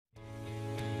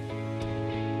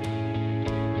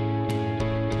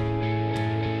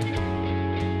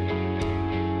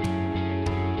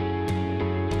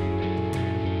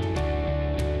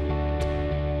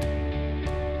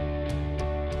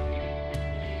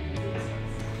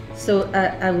So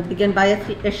I will begin by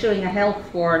issuing a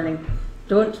health warning.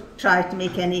 Don't try to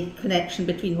make any connection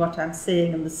between what I'm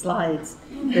saying and the slides.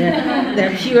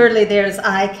 They're purely there as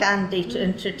eye candy to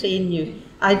entertain you.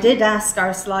 I did ask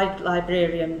our slide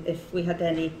librarian if we had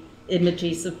any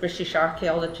images of British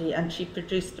archaeology, and she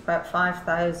produced about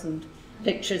 5,000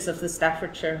 pictures of the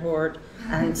Staffordshire hoard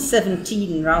and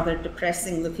 17 rather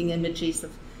depressing looking images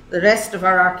of the rest of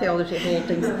our archaeology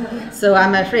holdings. So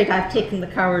I'm afraid I've taken the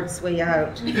coward's way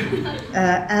out.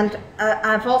 And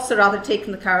I've also rather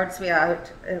taken the coward's way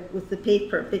out with the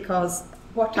paper, because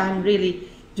what I'm really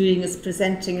doing is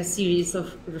presenting a series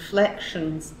of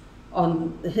reflections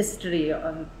on the history,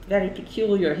 on very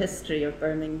peculiar history of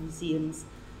Birmingham museums,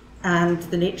 and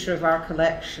the nature of our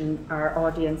collection, our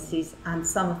audiences, and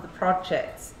some of the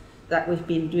projects that we've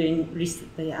been doing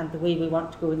recently and the way we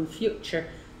want to go in the future.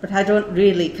 But I don't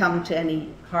really come to any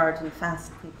hard and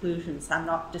fast conclusions. I'm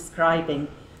not describing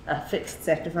a fixed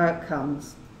set of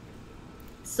outcomes.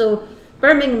 So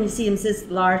Birmingham Museums is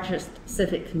the largest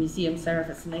civic museum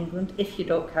service in England, if you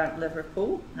don't count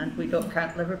Liverpool, and we don't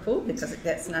count Liverpool because it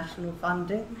gets national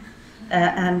funding.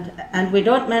 And we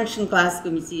don't mention Glasgow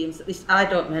museums, at least I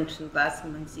don't mention Glasgow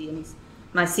museums.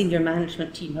 My senior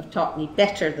management team have taught me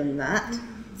better than that.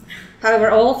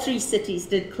 However, all three cities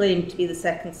did claim to be the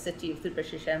second city of the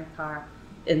British Empire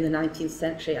in the 19th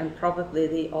century, and probably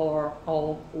they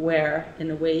all were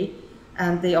in a way,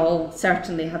 and they all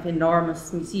certainly have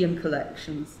enormous museum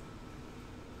collections.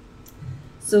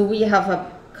 So we have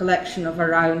a collection of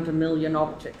around 1 million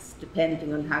objects,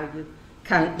 depending on how you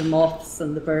count the moths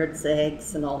and the birds'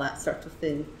 eggs and all that sort of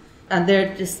thing. And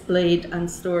they're displayed and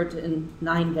stored in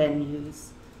 9 venues,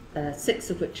 6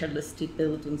 of which are listed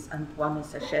buildings, and 1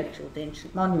 is a scheduled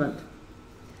ancient monument.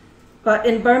 But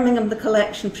in Birmingham, the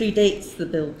collection predates the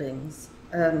buildings,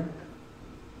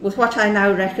 with what I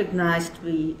now recognise to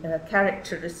be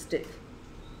characteristic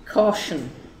caution.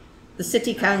 The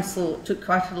City Council took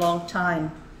quite a long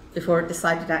time before it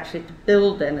decided actually to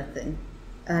build anything,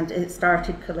 and it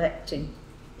started collecting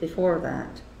before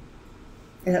that.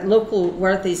 Local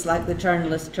worthies like the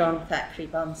journalist John Thackeray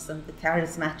Bunsen, the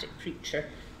charismatic preacher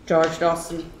George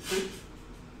Dawson,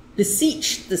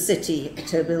 beseeched the city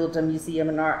to build a museum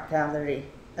and art gallery,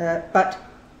 but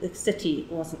the city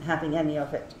wasn't having any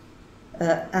of it.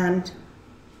 And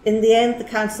in the end, the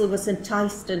council was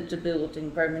enticed into building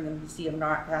Birmingham Museum and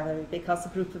Art Gallery because a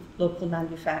group of local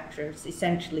manufacturers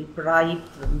essentially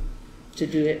bribed them to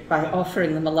do it by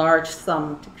offering them a large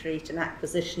sum to create an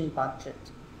acquisition budget.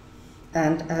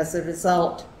 And as a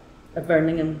result, a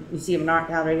Birmingham Museum and Art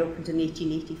Gallery opened in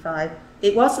 1885.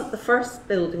 It wasn't the first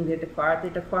building they'd acquired.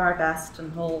 They'd acquired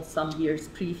Aston Hall some years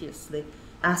previously.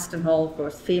 Aston Hall, of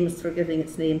course, famous for giving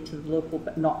its name to the local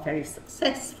but not very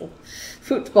successful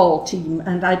football team,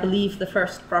 and I believe the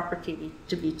first property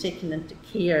to be taken into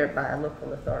care by a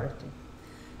local authority.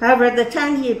 However, the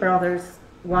Tanguy brothers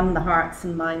won the hearts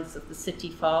and minds of the city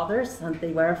fathers, and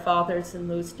they were fathers in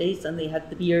those days, and they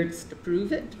had the beards to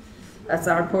prove it, as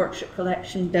our portrait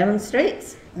collection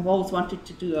demonstrates. I've always wanted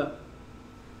to do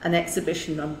an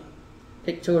exhibition on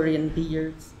Victorian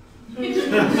beards.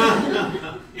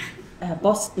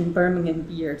 Boston, Birmingham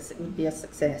beards, it would be a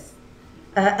success.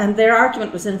 And their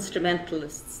argument was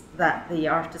instrumentalists, that the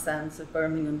artisans of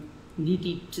Birmingham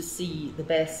needed to see the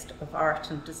best of art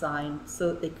and design so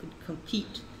that they could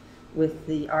compete with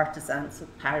the artisans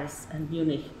of Paris and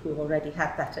Munich, who already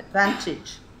had that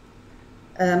advantage.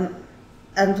 And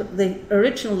the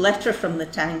original letter from the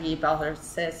Tanguy brothers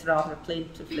says rather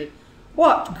plaintively,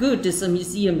 "What good is a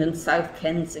museum in South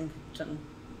Kensington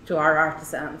to our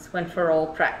artisans when for all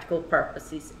practical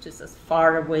purposes it is as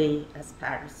far away as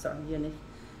Paris or Munich?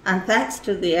 And thanks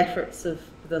to the efforts of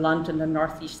the London and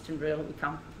North Eastern Railway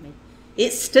Company,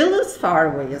 it's still as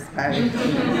far away as Paris."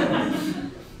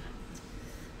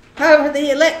 However,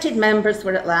 the elected members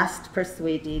were at last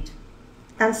persuaded,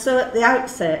 and so at the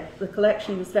outset the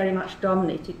collection was very much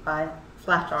dominated by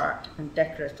flat art and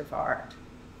decorative art.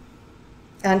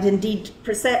 And indeed,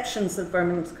 perceptions of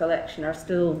Birmingham's collection are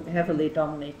still heavily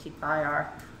dominated by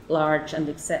our large and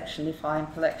exceptionally fine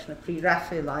collection of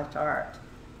pre-Raphaelite art,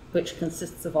 which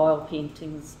consists of oil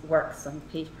paintings, works on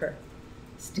paper,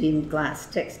 stained glass,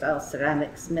 textile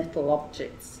ceramics, metal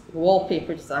objects,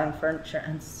 wallpaper design, furniture,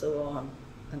 and so on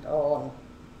and on.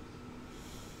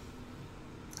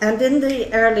 And in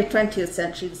the early 20th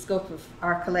century, the scope of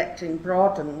our collecting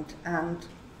broadened, and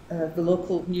the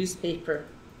local newspaper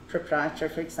proprietor,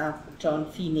 for example,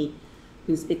 John Feeney,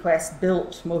 whose bequest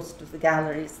built most of the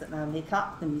galleries that now make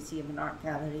up the Museum and Art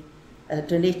Gallery,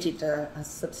 donated a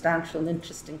substantial and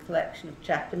interesting collection of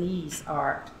Japanese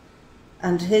art.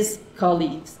 And his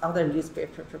colleagues, other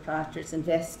newspaper proprietors,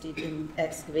 invested in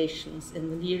excavations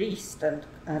in the Near East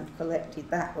and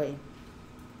collected that way.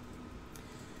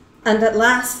 And at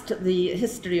last, the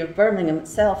history of Birmingham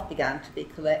itself began to be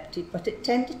collected, but it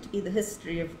tended to be the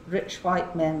history of rich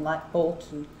white men like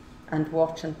Bolton and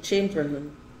Watt and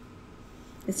Chamberlain.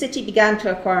 The city began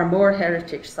to acquire more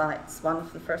heritage sites. One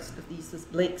of the first of these was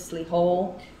Blakesley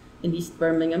Hall in East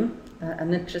Birmingham,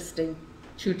 an interesting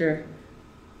Tudor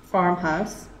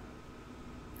farmhouse.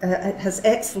 It has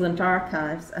excellent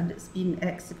archives and it's been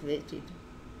excavated.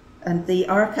 And the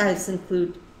archives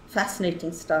include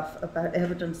fascinating stuff about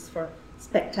evidence for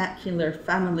spectacular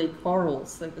family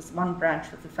quarrels. There was one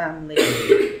branch of the family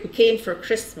who came for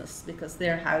Christmas because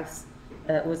their house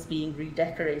was being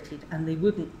redecorated and they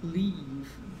wouldn't leave.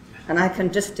 And I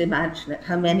can just imagine it,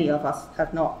 how many of us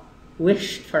have not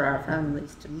wished for our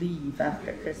families to leave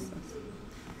after Christmas.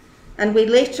 And we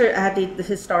later added the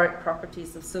historic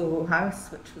properties of Soho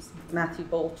House, which was Matthew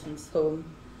Bolton's home,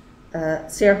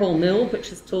 Sarehole Mill,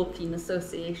 which is Tolkien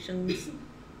Association's,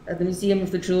 the Museum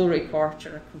of the Jewellery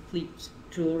Quarter, a complete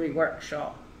jewellery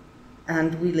workshop,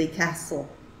 and Wheeley Castle.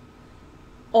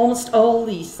 Almost all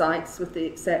these sites, with the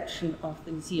exception of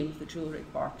the Museum of the Jewellery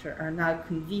Quarter, are now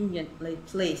conveniently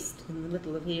placed in the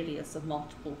middle of areas of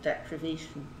multiple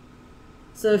deprivation.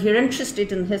 So if you're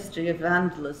interested in the history of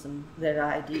vandalism, they're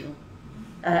ideal.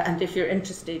 And if you're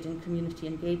interested in community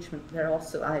engagement, they're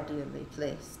also ideally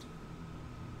placed.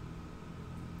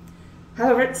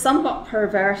 However, somewhat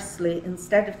perversely,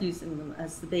 instead of using them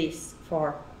as the base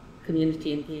for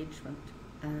community engagement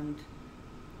and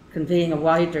conveying a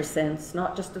wider sense,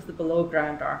 not just of the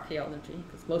below-ground archaeology,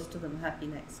 because most of them have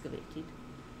been excavated,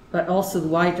 but also the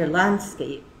wider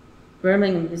landscape,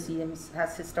 Birmingham Museums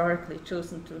has historically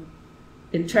chosen to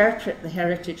interpret the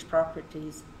heritage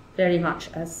properties very much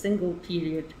as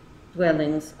single-period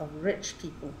dwellings of rich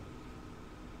people.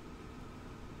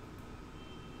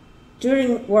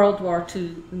 During World War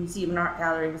II, the Museum and Art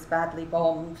Gallery was badly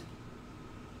bombed.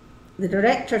 The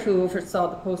director who oversaw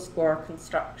the post-war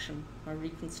construction or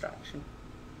reconstruction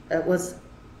was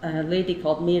a lady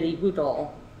called Mary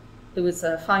Woodall, who was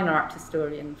a fine art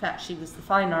historian. In fact, she was the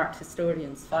fine art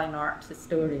historian's fine art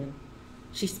historian.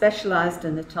 She specialised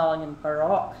in Italian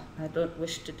Baroque. I don't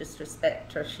wish to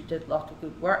disrespect her. She did a lot of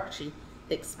good work. She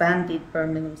expanded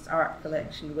Birmingham's art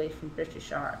collection away from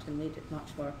British art and made it much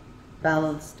more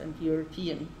balanced and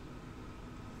European.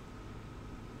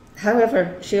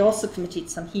 However, she also committed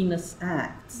some heinous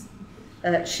acts.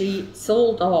 She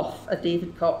sold off a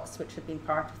David Cox, which had been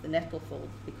part of the Nettlefold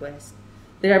bequest,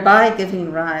 thereby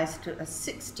giving rise to a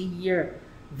 60-year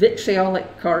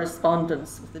vitriolic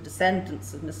correspondence with the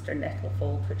descendants of Mr.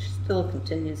 Nettlefold, which still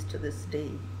continues to this day.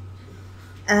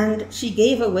 And she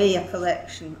gave away a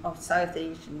collection of South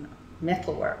Asian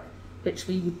metalwork, which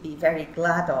we would be very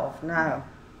glad of now.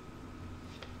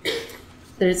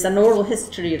 There is an oral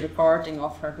history recording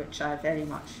of her, which I very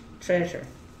much treasure.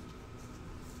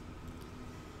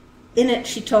 In it,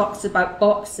 she talks about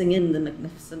boxing in the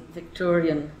magnificent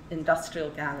Victorian Industrial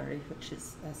Gallery, which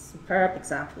is a superb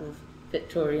example of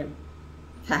Victorian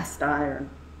cast iron.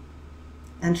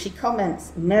 And she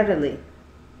comments merrily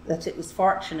that it was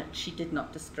fortunate she did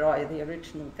not destroy the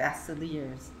original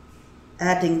gasoliers,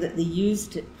 adding that they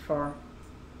used it for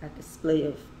a display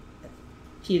of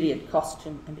period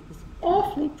costume and it was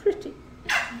awfully pretty.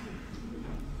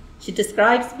 She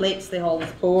describes Blakesley Hall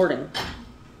as boring,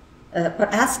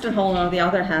 but Aston Hall, on the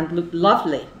other hand, looked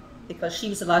lovely because she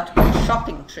was allowed to go on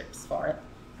shopping trips for it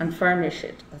and furnish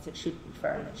it as it should be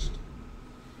furnished.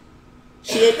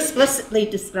 She explicitly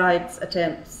describes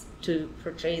attempts to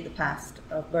portray the past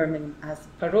of Birmingham as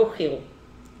parochial,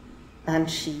 and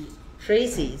she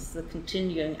praises the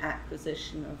continuing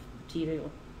acquisition of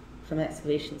material from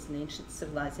excavations in ancient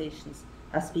civilizations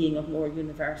as being of more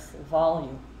universal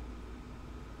value.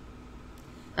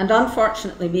 And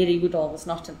unfortunately, Mary Woodall was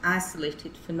not an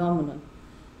isolated phenomenon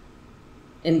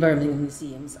in Birmingham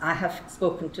museums. I have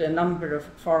spoken to a number of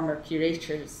former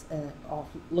curators of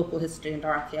local history and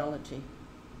archaeology,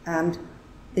 and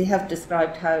they have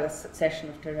described how a succession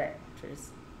of directors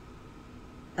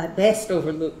at best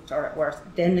overlooked or at worst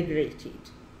denigrated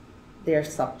their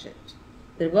subject.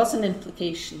 There was an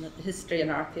implication that the history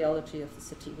and archaeology of the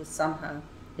city was somehow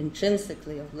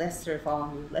intrinsically of lesser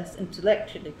value, less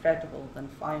intellectually credible than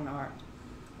fine art,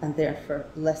 and therefore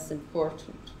less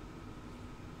important.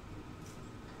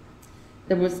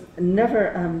 There was never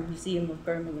a museum of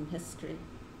Birmingham history.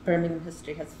 Birmingham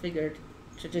history has figured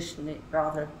traditionally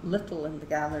rather little in the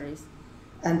galleries,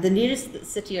 and the nearest that the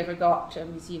city ever got to a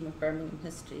museum of Birmingham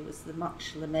history was the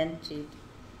much lamented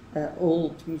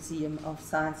old Museum of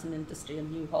Science and Industry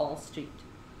in New Hall Street,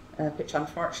 which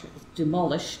unfortunately was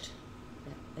demolished.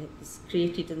 It was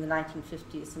created in the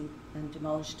 1950s and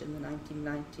demolished in the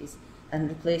 1990s and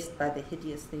replaced by the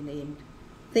hideously named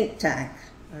think tank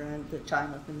around the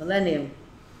time of the millennium.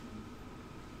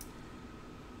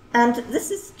 And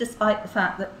this is despite the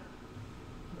fact that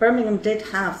Birmingham did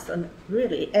have some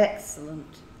really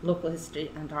excellent local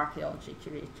history and archaeology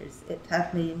curators. It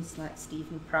had names like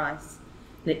Stephen Price,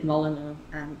 Nick Molyneux,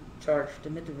 and George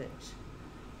Demidovich.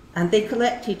 And they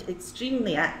collected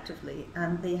extremely actively,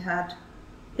 and they had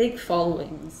big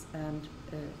followings and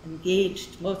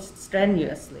engaged most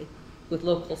strenuously with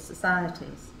local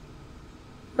societies.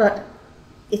 But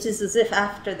it is as if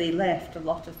after they left, a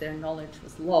lot of their knowledge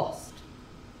was lost.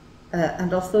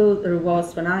 And although there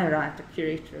was, when I arrived, a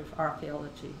curator of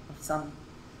archaeology of some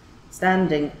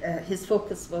standing, his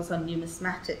focus was on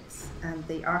numismatics, and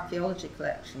the archaeology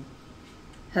collection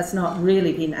has not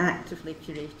really been actively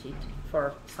curated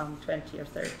for some 20 or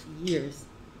 30 years.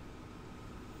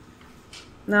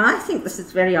 Now, I think this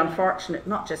is very unfortunate,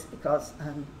 not just because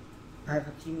I've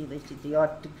accumulated the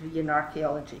odd degree in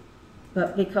archaeology,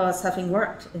 but because having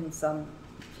worked in some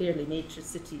fairly major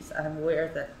cities, I'm aware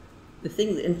that the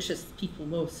thing that interests people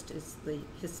most is the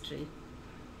history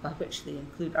by which they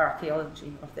include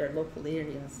archaeology of their local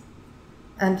areas.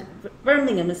 And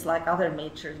Birmingham is like other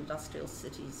major industrial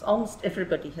cities. Almost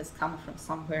everybody has come from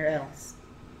somewhere else.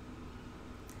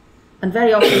 And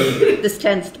very often this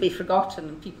tends to be forgotten,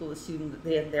 and people assume that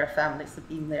they and their families have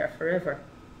been there forever.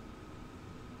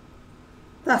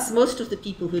 Thus, most of the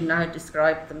people who now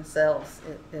describe themselves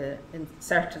in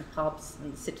certain pubs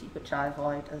in the city which I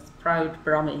avoid as proud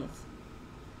Brummies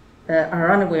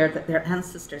are unaware that their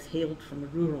ancestors hailed from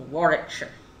rural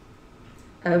Warwickshire.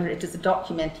 However, it is a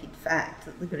documented fact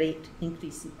that the great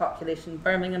increase in population in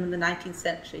Birmingham in the 19th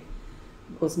century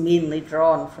was mainly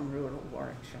drawn from rural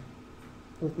Warwickshire,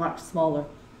 with much smaller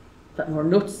but more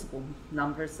noticeable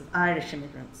numbers of Irish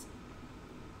immigrants.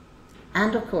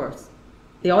 And of course,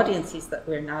 the audiences that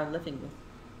we're now living with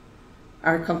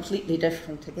are completely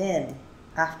different again.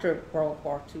 After World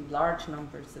War II, large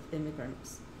numbers of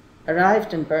immigrants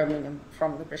arrived in Birmingham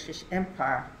from the British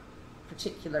Empire,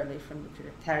 particularly from the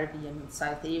Caribbean and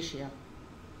South Asia.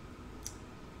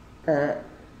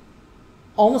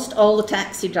 Almost all the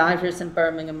taxi drivers in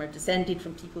Birmingham are descended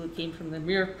from people who came from the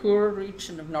Mirpur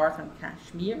region of northern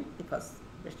Kashmir, because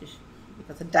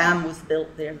a dam was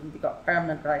built there and they got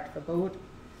permanent right of abode.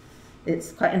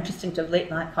 It's quite interesting to have late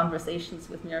night conversations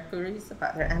with Mirpuris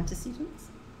about their antecedents.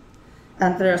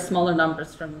 And there are smaller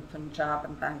numbers from Punjab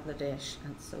and Bangladesh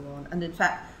and so on. And in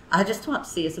fact, I just want to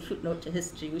say as a footnote to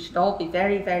history, we should all be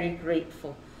very, very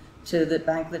grateful to the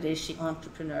Bangladeshi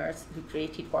entrepreneurs who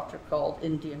created what are called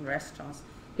Indian restaurants,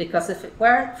 because if it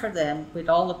weren't for them, we'd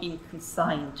all have been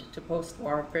consigned to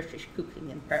post-war British cooking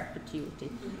in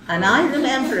perpetuity. And I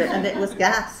remember it, and it was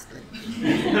ghastly.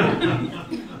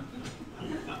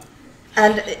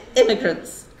 And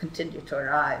immigrants continue to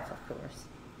arrive, of course.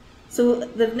 So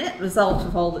the net result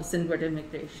of all this inward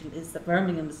immigration is that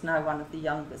Birmingham is now one of the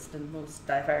youngest and most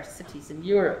diverse cities in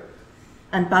Europe.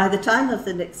 And by the time of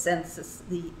the next census,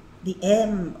 the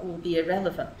M will be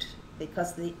irrelevant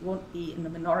because they won't be in the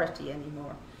minority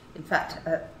anymore. In fact,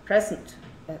 the present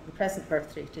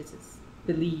birth rate is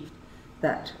believed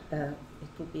that it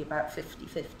will be about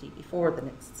 50-50 before the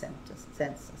next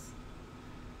census.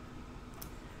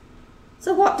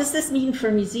 So what does this mean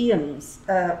for museums?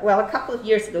 Well, a couple of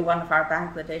years ago, one of our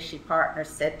Bangladeshi partners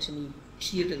said to me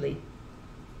cheerily,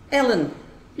 "Ellen,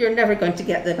 you're never going to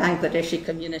get the Bangladeshi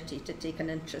community to take an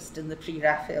interest in the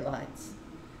pre-Raphaelites.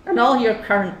 And all your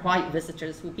current white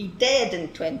visitors will be dead in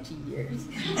 20 years.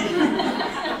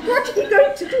 What are you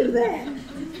going to do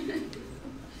then?"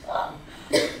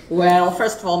 Well,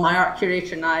 first of all, my art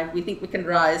curator and I, we think we can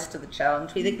rise to the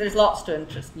challenge. We think there's lots to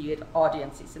interest new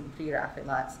audiences in the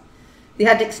pre-Raphaelites. They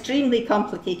had extremely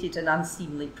complicated and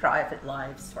unseemly private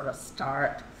lives for a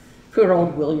start. Poor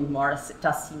old William Morris, it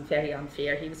does seem very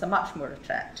unfair. He was a much more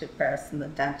attractive person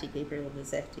than Dante Gabriel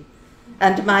Rossetti.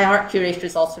 And my art curator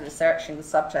is also researching the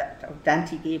subject of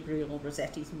Dante Gabriel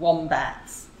Rossetti's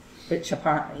wombats, which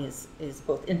apparently is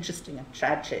both interesting and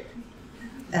tragic.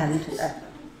 And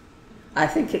I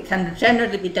think it can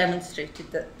generally be demonstrated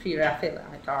that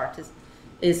pre-Raphaelite art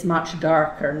is much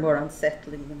darker and more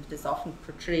unsettling than it is often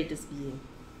portrayed as being.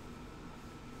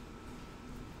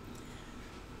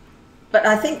 But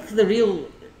I think the real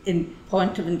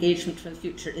point of engagement for the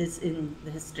future is in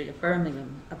the history of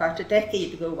Birmingham. About a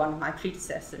decade ago, one of my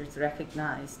predecessors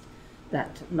recognised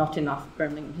that not enough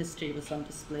Birmingham history was on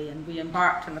display, and we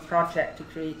embarked on a project to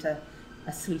create a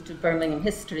suite of Birmingham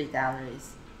history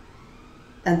galleries.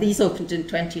 And these opened in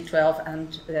 2012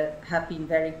 and have been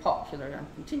very popular and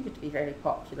continue to be very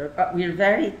popular. But we're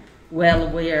very well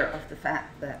aware of the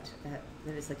fact that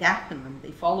there is a gap in them.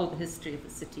 They follow the history of the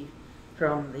city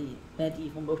from the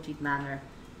medieval moated manor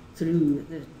through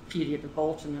the period of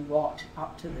Bolton and Watt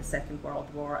up to the Second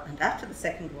World War. And after the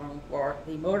Second World War,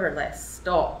 they more or less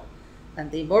stop.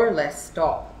 And they more or less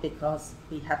stop because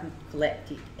we hadn't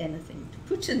collected anything to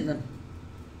put in them.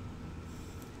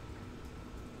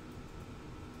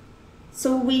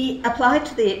 So we applied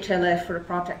to the HLF for a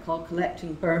project called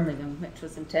Collecting Birmingham, which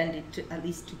was intended to, at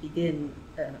least to begin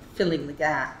filling the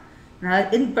gap. Now,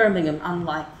 in Birmingham,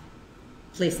 unlike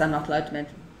a place I'm not allowed to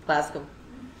mention, Glasgow,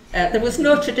 there was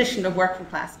no tradition of working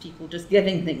class people just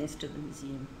giving things to the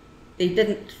museum. They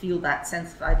didn't feel that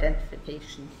sense of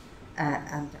identification,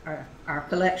 and our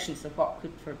collections of what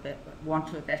could, for want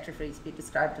of a better phrase, be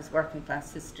described as working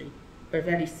class history were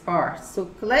very sparse. So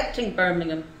Collecting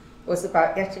Birmingham was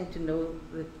about getting to know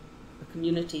the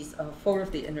communities of 4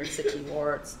 of the inner city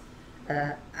wards,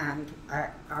 and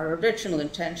our original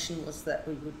intention was that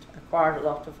we would acquire a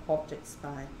lot of objects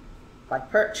by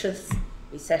purchase.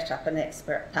 We set up an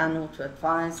expert panel to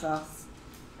advise us,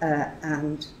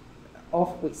 and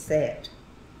off we set.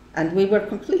 And we were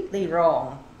completely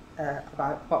wrong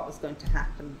about what was going to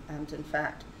happen, and in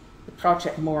fact the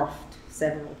project morphed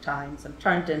several times and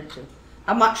turned into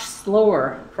a much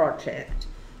slower project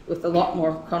with a lot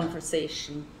more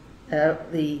conversation.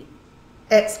 The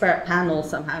expert panel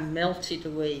somehow melted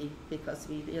away because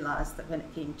we realised that when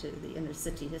it came to the inner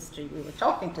city history, we were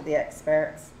talking to the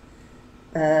experts.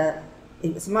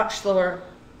 It was a much slower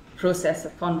process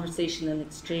of conversation and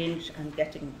exchange and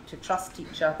getting to trust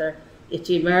each other. It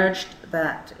emerged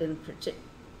that in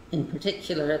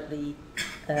particular the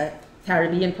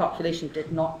Caribbean population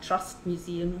did not trust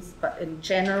museums, but in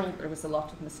general there was a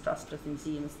lot of mistrust of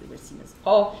museums. They were seen as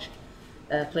posh,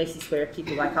 places where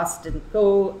people like us didn't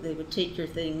go. They would take your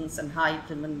things and hide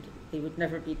them and they would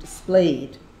never be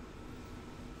displayed.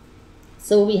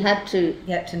 So we had to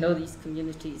get to know these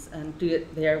communities and do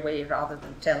it their way rather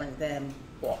than telling them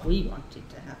what we wanted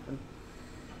to happen.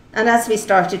 And as we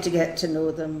started to get to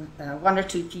know them, 1 or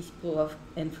 2 people of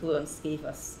influence gave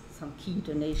us some key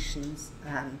donations,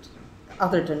 and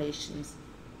other donations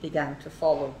began to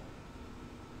follow.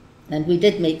 And we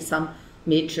did make some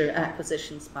major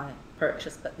acquisitions by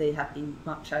purchase, but they have been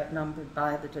much outnumbered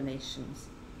by the donations.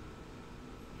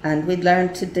 And we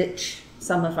learned to ditch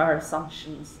some of our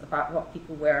assumptions about what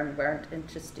people were and weren't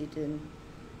interested in.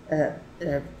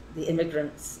 The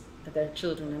immigrants, their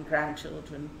children and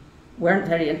grandchildren, weren't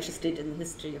very interested in the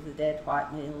history of the dead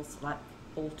white males like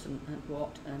Bolton and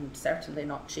Watt, and certainly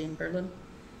not Chamberlain.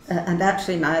 And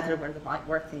actually neither were the white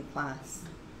working class.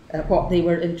 What they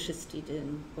were interested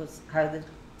in was how the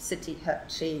city had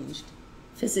changed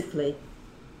physically,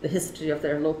 the history of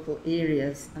their local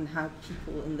areas, and how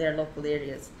people in their local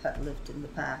areas had lived in the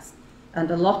past. And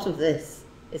a lot of this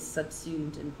is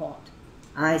subsumed in what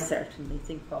I certainly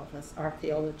think of as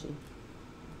archaeology.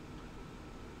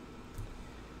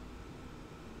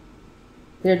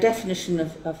 Their definition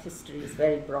of history is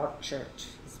very broad church,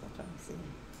 is what I'm saying.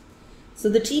 So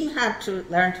the team had to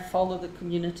learn to follow the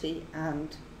community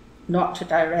and not to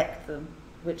direct them,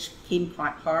 which came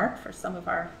quite hard for some of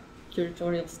our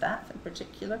curatorial staff in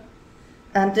particular.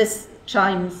 And this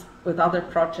chimes with other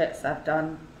projects I've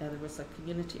done. There was a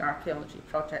community archaeology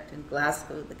project in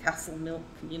Glasgow, the Castlemilk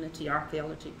Community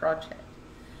Archaeology Project.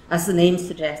 As the name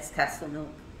suggests,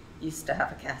 Castlemilk used to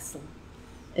have a castle.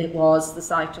 It was the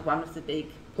site of one of the big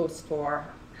post-war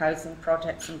housing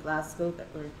projects in Glasgow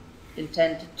that were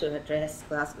intended to address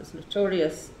Glasgow's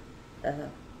notorious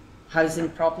housing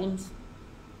problems.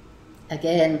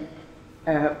 Again,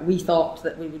 we thought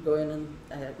that we would go in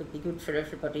and it would be good for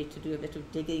everybody to do a bit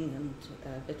of digging and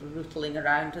a bit of rootling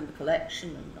around in the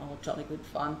collection and all jolly good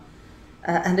fun.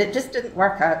 And it just didn't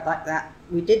work out like that.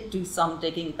 We did do some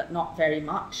digging, but not very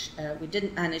much. We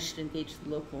didn't manage to engage the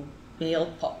local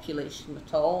male population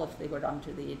at all if they were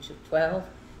under the age of 12.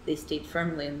 They stayed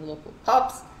firmly in the local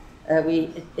pubs. We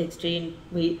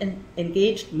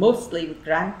engaged mostly with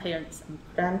grandparents and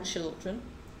grandchildren.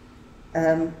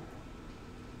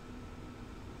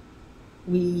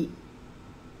 We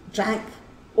drank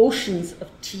oceans of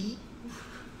tea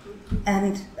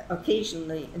and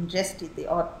occasionally ingested the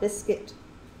odd biscuit.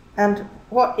 And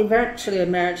what eventually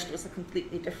emerged was a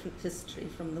completely different history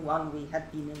from the one we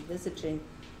had been envisaging.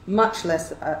 Much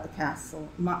less about the castle,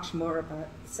 much more about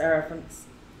the servants.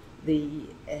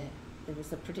 There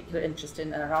was a particular interest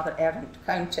in a rather errant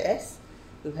countess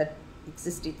who had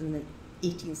existed in the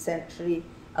 18th century.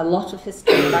 A lot of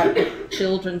history about the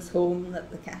children's home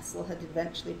that the castle had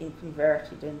eventually been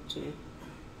converted into.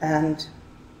 and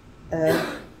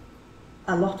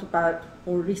a lot about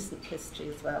more recent history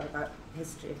as well, about the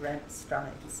history of rent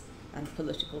strikes and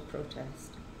political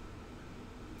protest.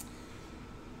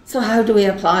 So how do we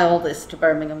apply all this to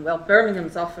Birmingham? Well, Birmingham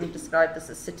is often described as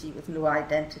a city with no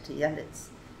identity, and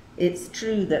it's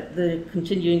true that the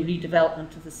continuing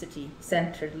redevelopment of the city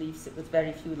centre leaves it with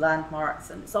very few landmarks,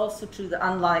 and it's also true that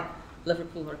unlike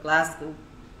Liverpool or Glasgow,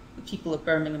 the people of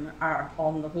Birmingham are,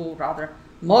 on the whole, rather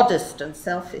modest and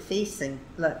self-effacing,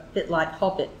 a bit like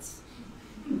hobbits.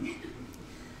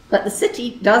 But the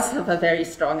city does have a very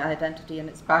strong identity, and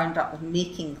it's bound up with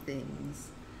making things.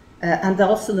 And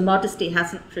also the modesty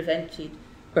hasn't prevented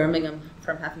Birmingham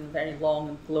from having a very long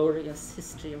and glorious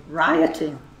history of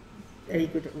rioting, very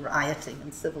good at rioting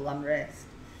and civil unrest.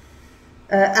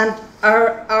 And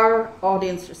our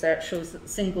audience research shows that the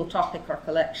single topic or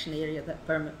collection area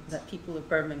that people of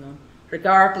Birmingham,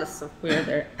 regardless of where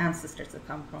their ancestors have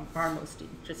come from, are most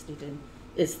interested in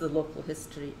is the local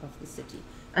history of the city.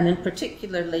 And in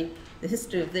particularly the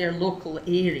history of their local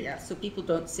area. So people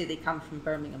don't say they come from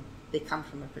Birmingham, they come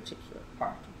from a particular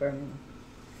part of Birmingham.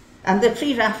 And the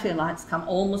pre-Raphaelites come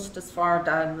almost as far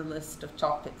down the list of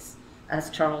topics as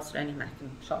Charles Rennie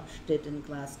Mackintosh did in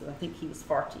Glasgow. I think he was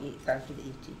 48th out of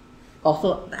 80.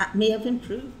 Although that may have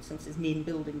improved since his main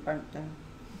building burnt down.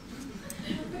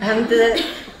 And the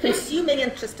consuming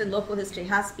interest in local history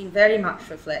has been very much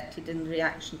reflected in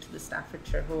reaction to the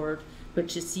Staffordshire Hoard,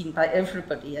 which is seen by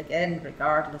everybody, again,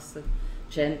 regardless of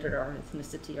gender or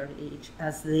ethnicity or age,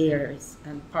 as theirs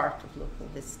and part of local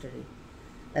history.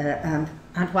 And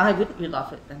why wouldn't you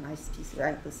love it? The nice piece of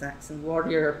Anglo-Saxon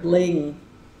warrior bling.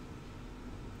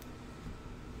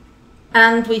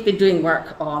 And we've been doing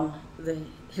work on the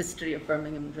history of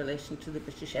Birmingham in relation to the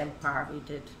British Empire. We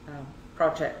did a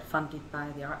project funded by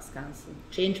the Arts Council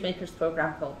Changemakers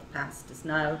programme called The Past Is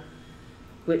Now,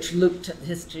 which looked at the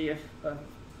history of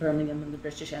Birmingham and the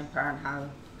British Empire and how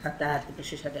bad the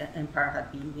British Empire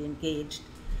had been. We engaged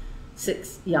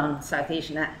 6 young South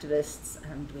Asian activists,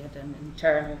 and we had an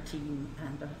internal team,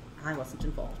 and I wasn't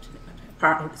involved in it, but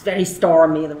apparently it was very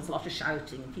stormy, there was a lot of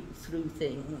shouting, and people threw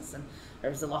things, and there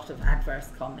was a lot of adverse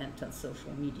comment on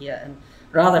social media, and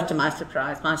rather to my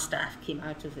surprise, my staff came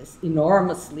out of this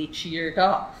enormously cheered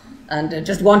up and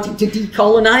just wanting to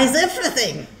decolonise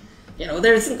everything. You know,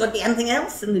 there isn't going to be anything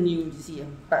else in the new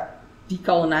museum but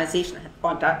decolonisation. I had to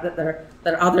point out that there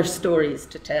are other stories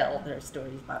to tell. There are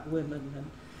stories about women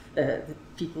and the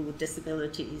people with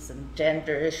disabilities and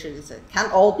gender issues. It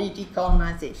can't all be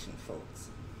decolonisation, folks.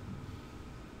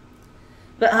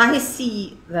 But I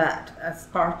see that as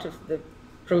part of the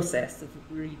process of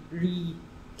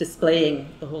re-displaying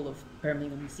the whole of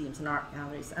Birmingham museums and art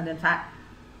galleries, and in fact,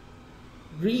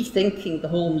 rethinking the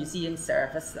whole museum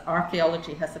service, that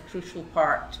archaeology has a crucial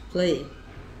part to play.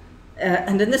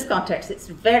 And in this context, it's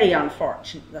very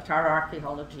unfortunate that our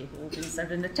archaeology holdings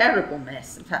are in a terrible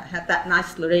mess. In fact, I had that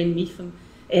nice Lorraine Meatham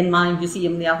in my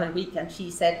museum the other week, and she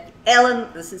said,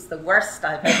 "Ellen, this is the worst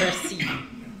I've ever seen."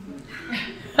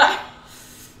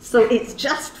 So it's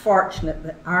just fortunate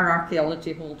that our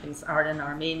archaeology holdings are in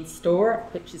our main store,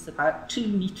 which is about 2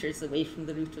 metres away from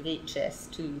the route of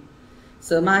HS2.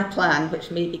 So my plan,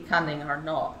 which may be cunning or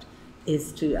not,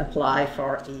 is to apply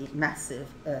for a massive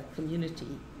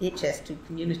community, HS2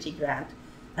 community grant,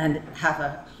 and have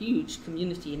a huge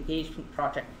community engagement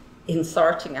project in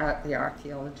sorting out the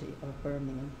archaeology of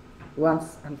Birmingham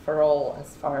once and for all,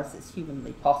 as far as is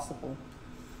humanly possible.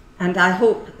 And I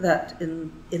hope that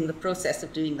in the process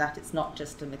of doing that, it's not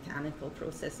just a mechanical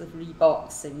process of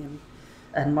reboxing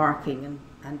and marking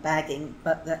and bagging,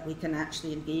 but that we can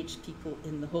actually engage people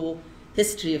in the whole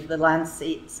history of the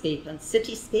landscape and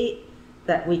cityscape,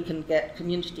 that we can get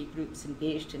community groups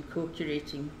engaged in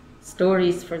co-curating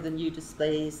stories for the new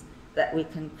displays, that we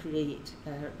can create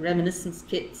reminiscence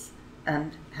kits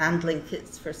and handling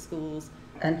kits for schools,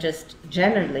 and just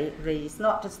generally raise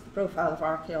not just the profile of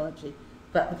archaeology,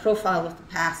 but the profile of the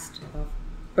past of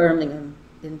Birmingham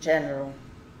in general.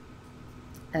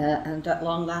 And at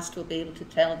long last we'll be able to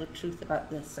tell the truth about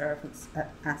the servants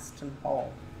at Aston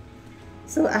Hall.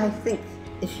 So I think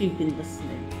if you've been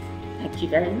listening, thank you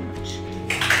very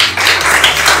much.